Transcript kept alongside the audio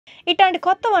ఇట్లాంటి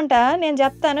కొత్త వంట నేను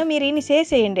చెప్తాను, మీరు ఇన్ని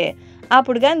చేసేయండి.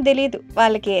 అప్పుడు కానీ తెలియదు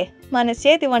వాళ్ళకి మన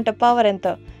చేతి వంట పవర్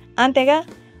ఎంతో. అంతేగా?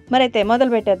 మరైతే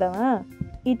మొదలు పెట్టేద్దామా?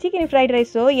 ఈ చికెన్ ఫ్రైడ్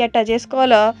రైస్ ఎట్టా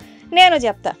చేసుకోవాలో నేను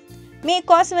చెప్తా.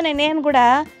 మీకోసమనే నేను కూడా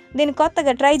దీన్ని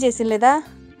కొత్తగా ట్రై చేసిన లేదా,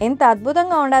 ఎంత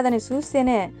అద్భుతంగా ఉండదని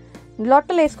చూస్తేనే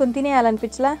లొట్టలు వేసుకొని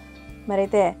తినేయాలనిపించలా.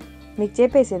 మరైతే మీకు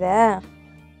చెప్పేసేదా?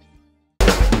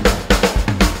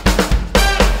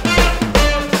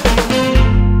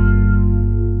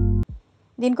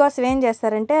 దీనికోసం ఏం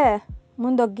చేస్తారంటే,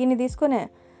 ముందు ఒక గిన్నె తీసుకొని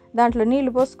దాంట్లో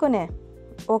నీళ్లు పోసుకొని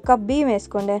ఒక కప్ బియ్యం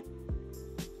వేసుకోండి.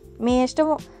 మీ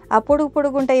ఇష్టము. ఆ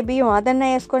పొడుగు ఉంటాయి బియ్యం, అదన్నా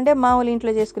వేసుకోండి, మామూలు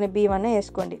ఇంట్లో చేసుకునే బియ్యం అన్నా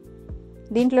వేసుకోండి.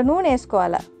 దీంట్లో నూనె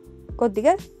వేసుకోవాలా,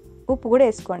 కొద్దిగా ఉప్పు కూడా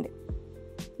వేసుకోండి.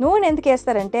 నూనె ఎందుకు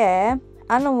వేస్తారంటే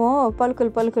అన్నము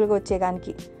పలుకులుగా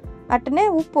వచ్చేదానికి. అట్టనే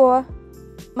ఉప్పు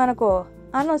మనకు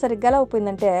అన్నం సరిగ్గా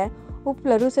గలవపోయిందంటే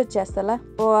ఉప్పులో రుచి వచ్చేస్తా.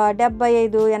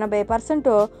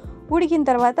 75-80% ఉడికిన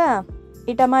తర్వాత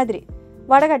ఇట మాదిరి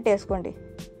వడగట్టేసుకోండి.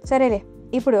 సరేలే,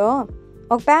 ఇప్పుడు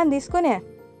ఒక ప్యాన్ తీసుకొని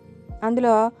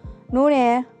అందులో నూనె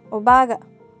బాగా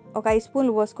ఒక 5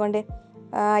 స్పూన్లు పోసుకోండి.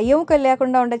 ఎముకలు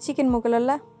లేకుండా ఉండే చికెన్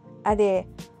ముక్కలల్లో అదే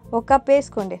ఒక కప్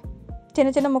వేసుకోండి.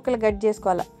 చిన్న ముక్కలు కట్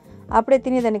చేసుకోవాలి, అప్పుడే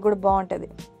తినేదానికి కూడా బాగుంటుంది.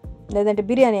 లేదంటే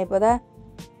బిర్యానీ అయిపోదా.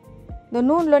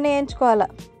 నూనెలోనే వేయించుకోవాలి.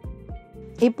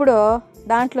 ఇప్పుడు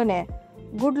దాంట్లోనే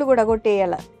గుడ్లు కూడా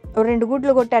కొట్టేయాలి. 2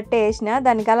 గుడ్లు కొట్టి అట్టే వేసినా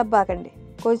దాన్ని కలపబాకండి.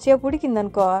 కొద్దిసేపు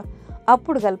ఉడికిందనుకో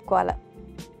అప్పుడు కలుపుకోవాలి.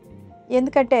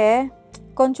 ఎందుకంటే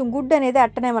కొంచెం గుడ్డు అనేది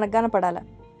అట్టనే మనకు కనపడాలి.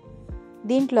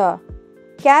 దీంట్లో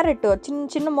క్యారెట్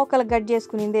చిన్న ముక్కలు కట్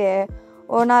చేసుకునిందే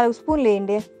 4 స్పూన్లు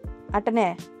వేయండి. అట్టనే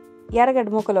ఎర్రగడ్డ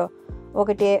ముక్కలు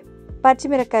 1,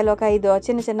 పచ్చిమిరపకాయలు ఒక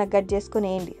 5 చిన్న కట్ చేసుకుని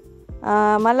వేయండి.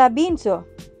 మళ్ళీ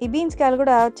ఈ బీన్స్ కాయలు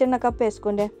కూడా చిన్న కప్పు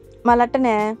వేసుకోండి. మళ్ళీ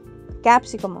అట్టనే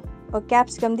ఒక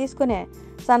క్యాప్సికమ్ తీసుకుని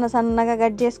సన్నగా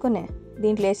కట్ చేసుకుని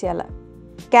దీంట్లో వేసేయాల.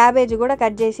 క్యాబేజీ కూడా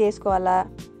కట్ చేసి వేసుకోవాలా.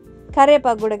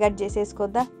 కరివేపాకు కూడా కట్ చేసి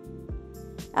వేసుకోవద్దా.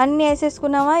 అన్నీ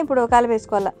వేసేసుకున్నామా, ఇప్పుడు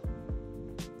కలిపేసుకోవాలా.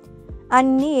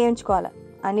 అన్నీ వేయించుకోవాలి.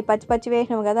 అన్నీ పచ్చి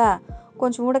వేసినాము కదా,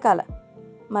 కొంచెం ఉడకాల.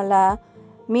 మళ్ళా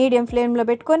మీడియం ఫ్లేమ్లో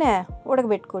పెట్టుకొని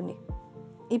ఉడకబెట్టుకోండి.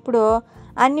 ఇప్పుడు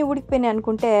అన్నీ ఉడికిపోయినాయి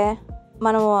అనుకుంటే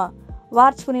మనము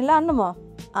వార్చుకునేలా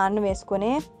అన్నం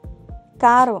వేసుకొని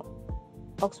కారం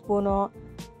 1 స్పూను,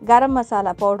 గరం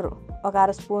మసాలా పౌడరు ఒక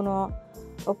 1/2 స్పూను,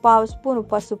 1/4 స్పూను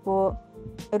పసుపు,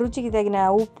 రుచికి తగిన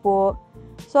ఉప్పు,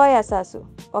 సోయా సాసు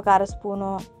ఒక 1/2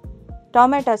 స్పూను,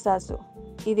 టొమాటో సాసు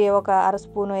ఇది ఒక 1/2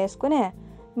 స్పూను వేసుకొని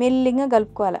మెల్లిగా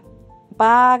కలుపుకోవాలి.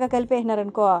 బాగా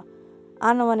కలిపేసినారనుకో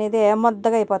అన్నం అనేది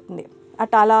ముద్దగా అయిపోతుంది.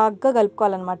 అలాగా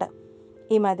కలుపుకోవాలన్నమాట.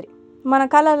 ఈ మాదిరి మన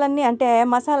కలర్లన్నీ అంటే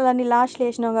మసాలాలన్నీ లాస్ట్లో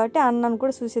వేసినాం కాబట్టి అన్నం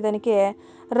కూడా చూసేదానికి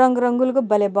రంగులుగా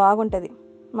భలే బాగుంటుంది.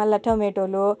 మళ్ళీ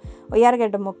టొమాటోలు,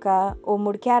 ఎర్రగడ్డ ముక్క,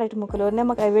 3 క్యారెట్ ముక్కలు,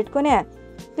 నిమ్మకాయ పెట్టుకొని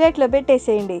ప్లేట్లో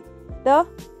పెట్టేసేయండి.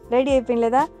 రెడీ అయిపోయింది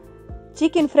లేదా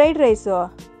చికెన్ ఫ్రైడ్ రైస్.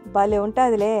 భలే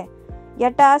ఉంటుందిలే.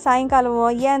 ఎట్టా సాయంకాలం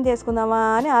ఏం చేసుకుందామా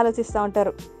అని ఆలోచిస్తూ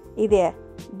ఉంటారు. ఇదే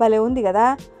భలే ఉంది కదా,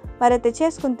 మరైతే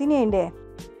చేసుకుని తినేయండి.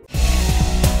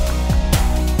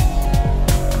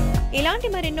 ఇలాంటి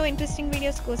మరెన్నో ఇంట్రెస్టింగ్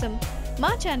వీడియోస్ కోసం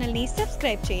మా ఛానల్ని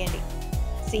సబ్స్క్రైబ్ చేయండి.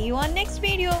 See you on next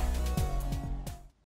video.